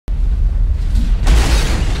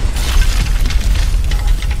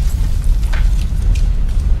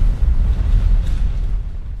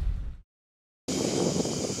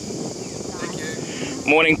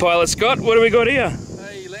Morning, Pilot Scott. What do we got here?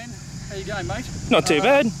 Hey Len, how you going, mate? Not too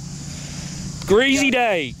bad. Greasy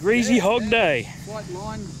day, greasy hog day. White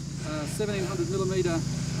line, 1700mm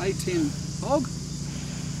A-10 hog.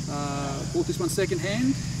 Bought this one second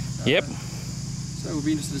hand. Yep. So we'll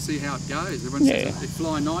be interested to see how it goes. Everyone says they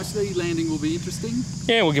fly nicely, landing will be interesting.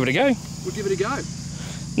 Yeah, we'll give it a go. We'll give it a go.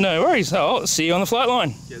 No worries. I'll see you on the flight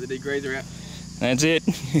line. Yeah, the degreaser out. That's it.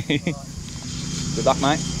 Good luck,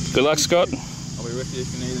 mate. Good luck, Scott. I'll be with you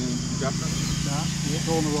if you need any adjustments. Yeah, it's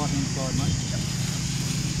all on the right hand side, mate. Yep.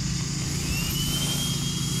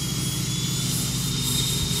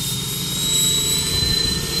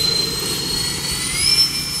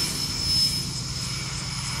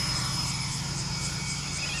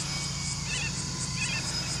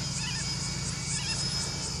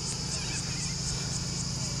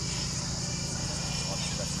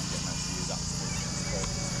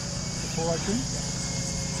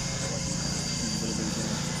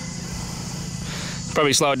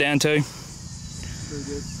 Probably slow it down too. Very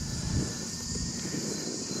good.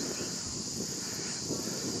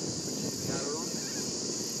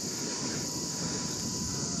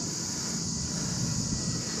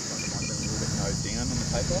 Nose down on the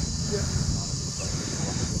paper. Yep.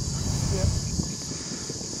 Yep.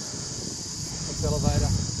 That's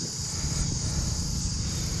elevator.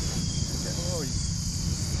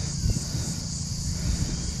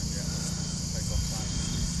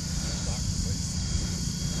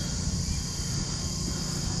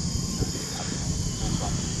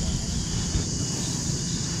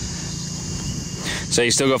 So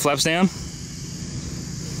you still got flaps down?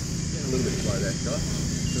 Yeah, a little bit slow there, Scott.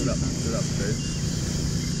 Build up, dude.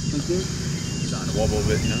 Thank you. Starting to wobble a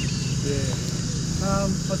bit, you know? Yeah.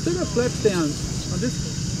 I still got flaps down. I'm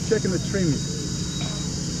just checking the trim.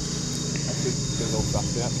 That's good. Get it all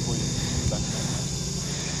sucked out before you back.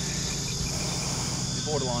 You're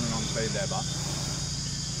borderlining on speed there, but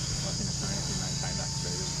I think it's only if you maintain that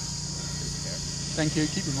speed. Thank you.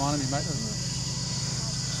 Keep reminding me, mate.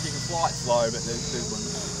 You can fly it slow, but there's one.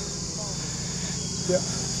 Yep.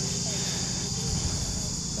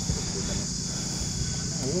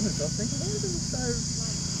 I wouldn't, I think. I wouldn't so.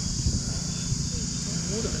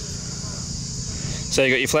 So you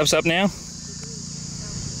got your flaps up now?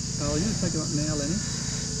 Oh, you're going to take them up now, Lenny?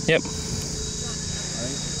 Yep.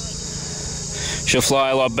 She'll fly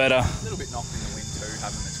a lot better. A little bit knocked in the wind too,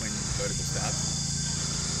 having the twin vertical stabs.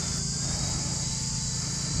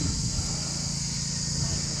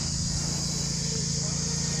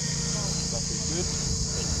 Good.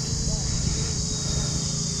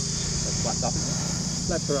 Flaps up, isn't it?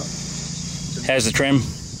 Flaps are up. How's the trim?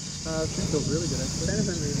 The trim feels really good actually.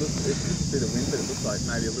 It's good to see the wind, but it looks like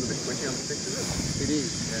maybe a little bit quicker on the picture. It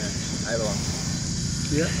is. Yeah. Aileron.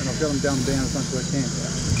 Yeah, and I've got them dumbed down as much as I can.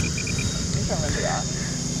 I think I remember that.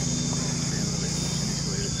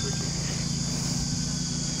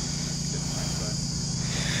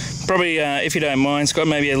 Probably, if you don't mind, Scott,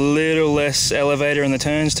 maybe a little less elevator in the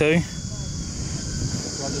turns too.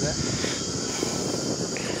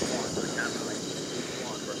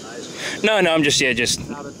 No, I'm just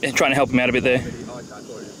trying to help him out a bit there.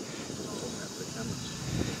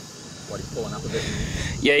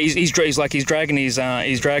 Yeah, he's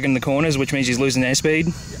dragging the corners, which means he's losing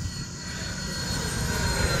airspeed.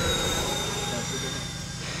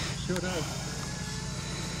 Sure does.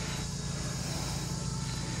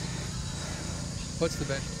 What's the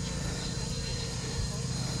best?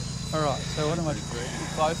 All right. So what am I?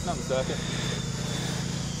 Close, another circuit.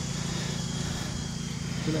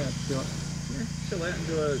 Chill out, Scott. Yeah, chill out and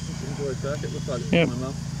enjoy a circuit. Looks like it's pulling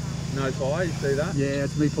up. Nose high, you see that? Yeah,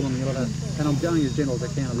 it's me pulling the other. And I'm going as gentle as I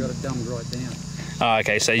can. I've got it dumbed right down. Oh,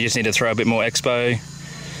 okay, so you just need to throw a bit more expo. I've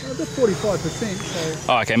got 45%,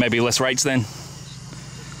 so... Oh, okay, maybe less rates then.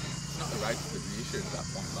 Not the rates that the issue at that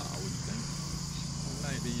point, but I wouldn't think.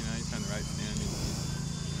 Maybe, you know, you turn the rates down,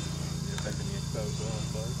 you're affecting the expo as well, I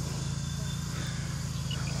suppose.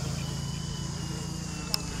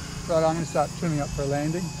 Right, I'm going to start trimming up for a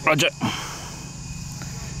landing. Roger.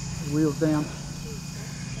 Wheels down.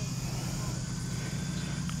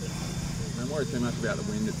 Don't worry too much about the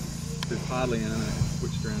wind. There's hardly any. It's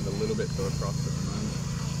switched around a little bit to across at the moment.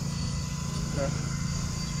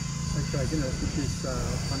 Okay, going to put this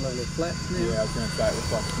unload the flaps now. Yeah, I was going to say it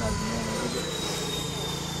looks like it's not normal a little bit.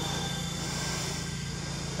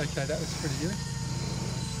 Okay, that was pretty good.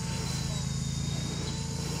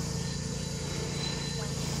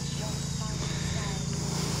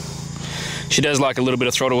 She does like a little bit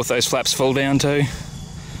of throttle with those flaps full down too. Yeah,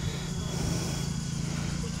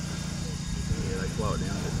 they slow it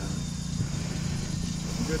down a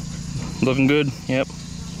bit. Looking good? Looking good, yep.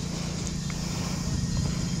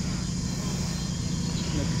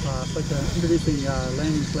 fast. Okay, introducing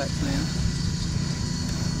landing flaps now.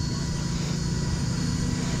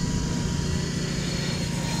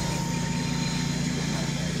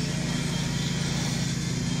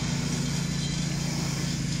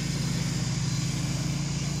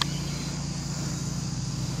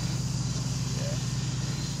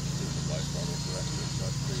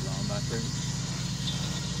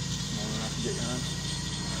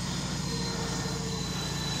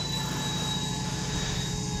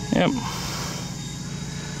 Yep. So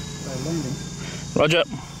landing. Roger.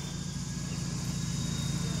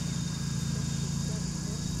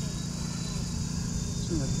 Just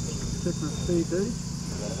gonna check my speed, dude. A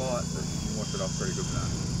lot of height, but you wash it off pretty good now.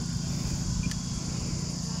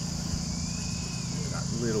 That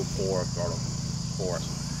little pour of throttle. Pour it.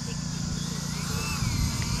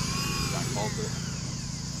 Don't fault it.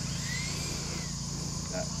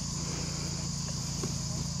 That.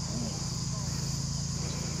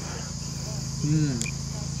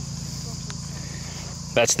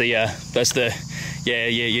 That's the yeah,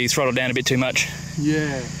 you throttled down a bit too much.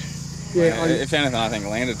 Yeah. Yeah, if anything, I think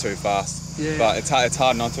landed too fast. Yeah. But it's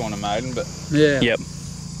hard not to on a maiden, but Yeah. Yep.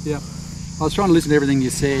 Yep. I was trying to listen to everything you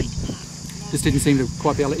said, just didn't seem to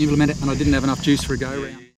quite be able to implement it, and I didn't have enough juice for a go round.